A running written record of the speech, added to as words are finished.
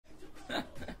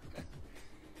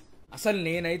అసలు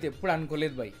నేనైతే ఎప్పుడు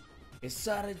అనుకోలేదు బై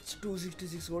SRH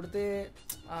 266 కొడితే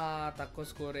తక్కువ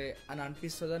స్కోరే అని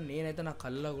అనిపిస్తుందని నేనైతే నా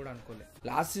కళ్ళలో కూడా అనుకోలేదు.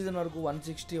 లాస్ట్ సీజన్ వరకు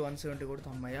 160 170 కొడితే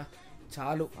అమ్మయ్య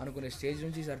చాలు అనుకునే స్టేజ్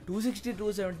నుంచి ఈసారి 260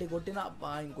 270 కొట్టినా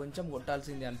ఇంకొంచెం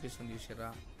కొట్టాల్సింది అనిపిస్తుంది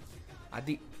చూసారా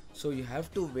అది. So you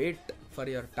have to wait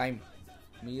for your time.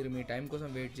 మీరు మీ టైం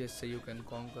కోసం వెయిట్ చేస్తే you can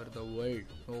conquer the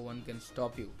world. No one can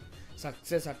stop you.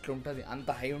 Success అట్లా ఉంటుంది,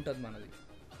 అంత హై ఉంటుంది మనది.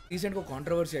 రీసెంట్గా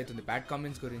కాంట్రవర్సీ అవుతుంది ప్యాట్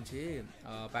కమిన్స్ గురించి.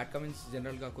 ప్యాట్ కమిన్స్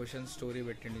జనరల్గా క్వశ్చన్ స్టోరీ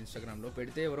పెట్టిండు ఇన్స్టాగ్రామ్లో.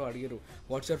 పెడితే ఎవరో అడిగారు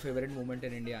what's your favourite moment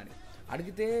in India అని.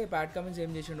 అడిగితే ప్యాట్ కమిన్స్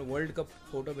ఏం చేసిండు, వరల్డ్ కప్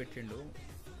ఫోటో పెట్టిండు.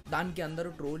 దానికి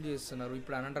అందరూ ట్రోల్ చేస్తున్నారు.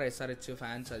 ఇప్పుడు అనంటారు SRH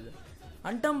ఫ్యాన్స్ అది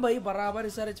అంటాం బై, బరాబర్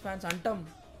SRH ఫ్యాన్స్ అంటాం.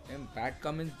 ఏం ప్యాట్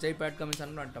కమిన్స్ జై ప్యాట్ కమిన్స్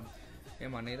అని అంటాం.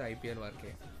 ఏమనేది IPL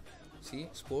వరకే.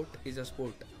 Sport is a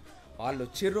sport. వాళ్ళు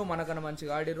వచ్చిర్రు, మనకన్నా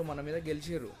మంచిగా ఆడిర్రు, మన మీద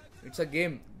గెలిచిర్రు. ఇట్స్ అ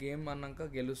గేమ్ అన్నాక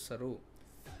గెలుస్తారు.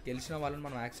 గెలిచిన వాళ్ళని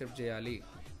మనం యాక్సెప్ట్ చేయాలి.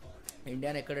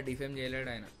 ఇండియాని ఎక్కడ డిఫేమ్ చేయలేడు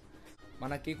ఆయన.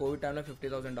 మనకి కోవిడ్ టైంలో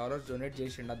 $50,000 డొనేట్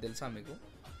చేసిండు, అది తెలుసా మీకు?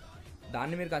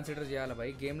 దాన్ని మీరు కన్సిడర్ చేయాలి బై.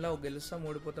 గేమ్లో గెలుస్తాం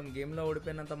ఓడిపోతాం. గేమ్లో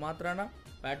ఓడిపోయినంత మాత్రాన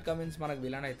ప్యాట్ కమిన్స్ మనకు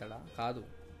విలన్ అవుతాడా? కాదు.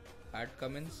 Pat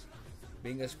Cummins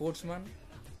being a sports man,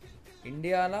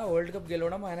 ఇండియాలో వరల్డ్ కప్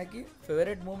గెలవడం ఆయనకి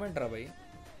ఫేవరెట్ మూమెంట్ రా బై.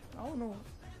 అవును,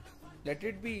 లెట్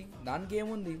ఇట్ బీ. దానికి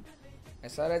ఏముంది?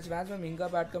 SRH మ్యాచ్ మేము ఇంకా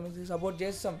ప్యాట్ కమిన్స్కి సపోర్ట్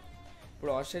చేస్తాం.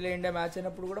 ఇప్పుడు ఆస్ట్రేలియా ఇండియా మ్యాచ్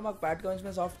అయినప్పుడు కూడా మాకు ప్యాట్ కమిన్స్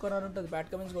మీద సాఫ్ట్ కార్నర్ ఉంటుంది. ప్యాట్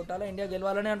కమిన్స్ కొట్టాలా, ఇండియా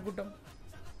గెలవాలని అనుకుంటాం.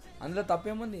 అందులో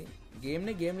తప్పేముంది?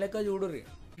 గేమ్ని గేమ్ లెక్క చూడుర్రి.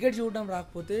 క్రికెట్ చూడడం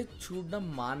రాకపోతే చూడడం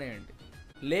మానేయండి.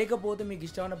 లేకపోతే మీకు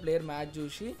ఇష్టమైన ప్లేయర్ మ్యాచ్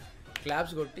చూసి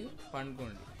క్లాప్స్ కొట్టి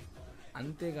పండుకోండి.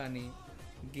 అంతేగాని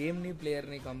గేమ్ని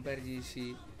ప్లేయర్ని కంపేర్ చేసి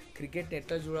క్రికెట్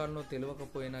ఎట్లా చూడాలనో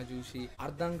తెలియకపోయినా చూసి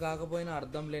అర్థం కాకపోయినా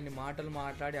అర్థం లేని మాటలు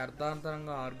మాట్లాడి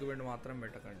అర్థాంతరంగా ఆర్గ్యుమెంట్ మాత్రం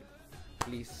పెట్టకండి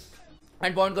ప్లీజ్.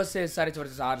 అండ్ పాయింట్కి వస్తే SRH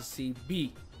వర్సెస్ RCB.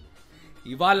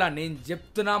 ఇవాళ నేను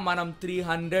చెప్తున్నా, మనం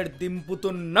 300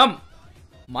 దింపుతున్నాం.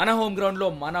 మన హోమ్ గ్రౌండ్లో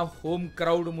మన హోమ్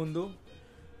క్రౌడ్ ముందు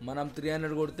మనం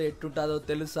 300 కొడితే ఎట్టుంటుందో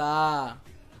తెలుసా?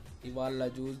 ఇవాళ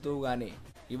చూస్తూ కానీ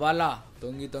ఇవాళ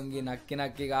తొంగి తొంగి నక్కి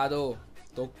నక్కి కాదు,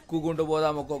 తొక్కుకుంటూ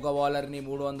పోదాం. ఒక్కొక్క బౌలర్ని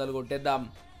 300 కొట్టేద్దాం.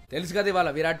 తెలుసు కదా ఇవాళ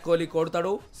విరాట్ కోహ్లీ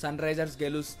కొడతాడు, సన్ రైజర్స్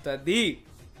గెలుస్తుంది.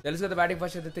 తెలుసు కదా బ్యాటింగ్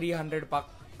ఫస్ట్ అయితే 300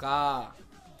 పక్కా.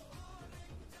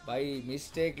 బై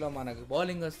మిస్టేక్లో మనకు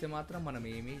బౌలింగ్ వస్తే మాత్రం మనం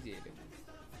ఏమీ చేయలేము.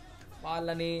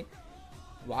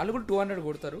 వాళ్ళు కూడా 200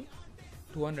 కొడతారు.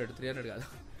 300 కాదు,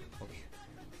 ఓకే.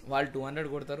 వాళ్ళు 200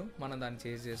 కొడతారు, మనం దాన్ని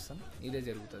చేజ్ చేస్తాం. ఇదే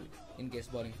జరుగుతుంది ఇన్ కేస్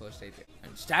బౌలింగ్ ఫస్ట్ అయితే.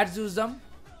 అండ్ స్టాట్స్ చూద్దాం,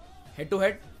 హెడ్ టు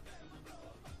హెడ్.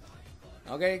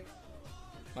 ఓకే,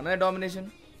 మనదే domination.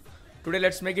 Today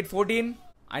let's make it 14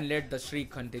 and let the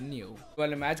streak continue.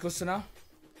 ఇవాళ మ్యాచ్కి వస్తున్నా.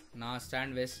 నా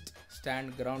stand west,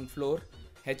 stand ground floor.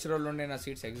 H రోల్లో ఉండే నా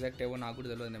సీట్స్ ఎగ్జాక్ట్ ఏవో నాకు కూడా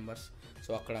తెలియదు నెంబర్స్.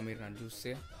 సో అక్కడ మీరు నన్ను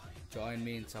చూస్తే join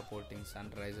me in supporting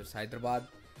sun Risers Hyderabad.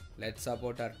 Let's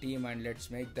support our team and let's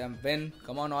make them win.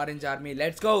 Come on orange army,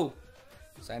 let's go.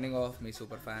 Signing off me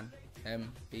super fan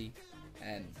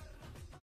MPN.